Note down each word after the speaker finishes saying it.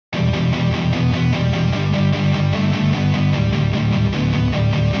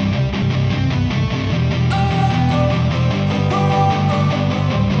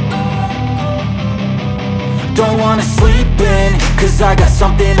cause I got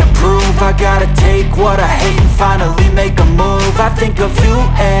something to prove. I gotta take what I hate and finally make a move. I think of you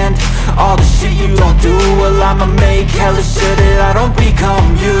and all the shit you don't do. Well, I'ma make hella sure that I don't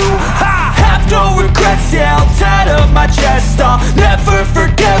become you. I have no regrets, yeah, I'll tattle my chest. I'll never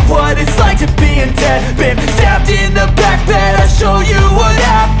forget what it's like to be in debt. Been stabbed in the back bed, I'll show you what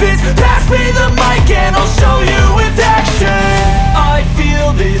happens. Pass me the mic and I'll show you with action. I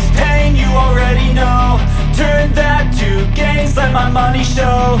feel this pain, you already know. Turn that to gains, let my money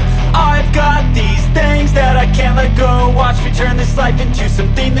show. I've got these things that I can't let go. Watch me turn this life into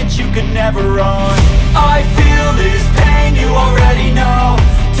something that you could never own. I feel this pain, you already know.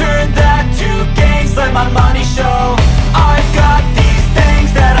 Turn that to gains, let my money show. I've got these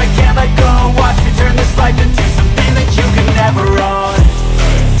things that I can't let go. Watch me turn this life into something that you could never own.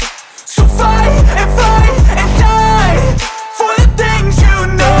 So fight and die for the things you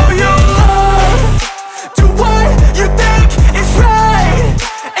know you love. Do what you think is right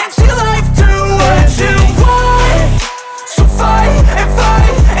and see life do what you want. So fight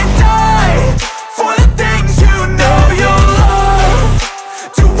and die for the things you know you love.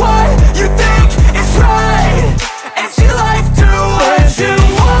 Do what you think is right and see life do what you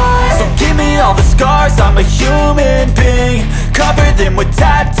want. So give me all the scars, I'm a human being. Cover them with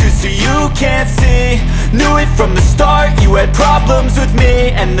tattoos so you can't see. Knew it from the start, you had problems with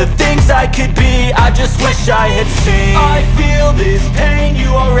me and the things I could be, I just wish I had seen. I feel this pain, you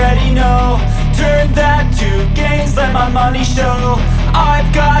already know. Turn that to gains, let my money show.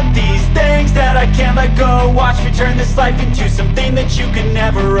 I've got these things that I can't let go. Watch me turn this life into something that you can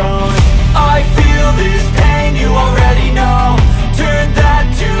never own. I feel this pain, you already know. Turn that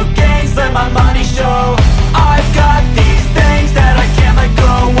to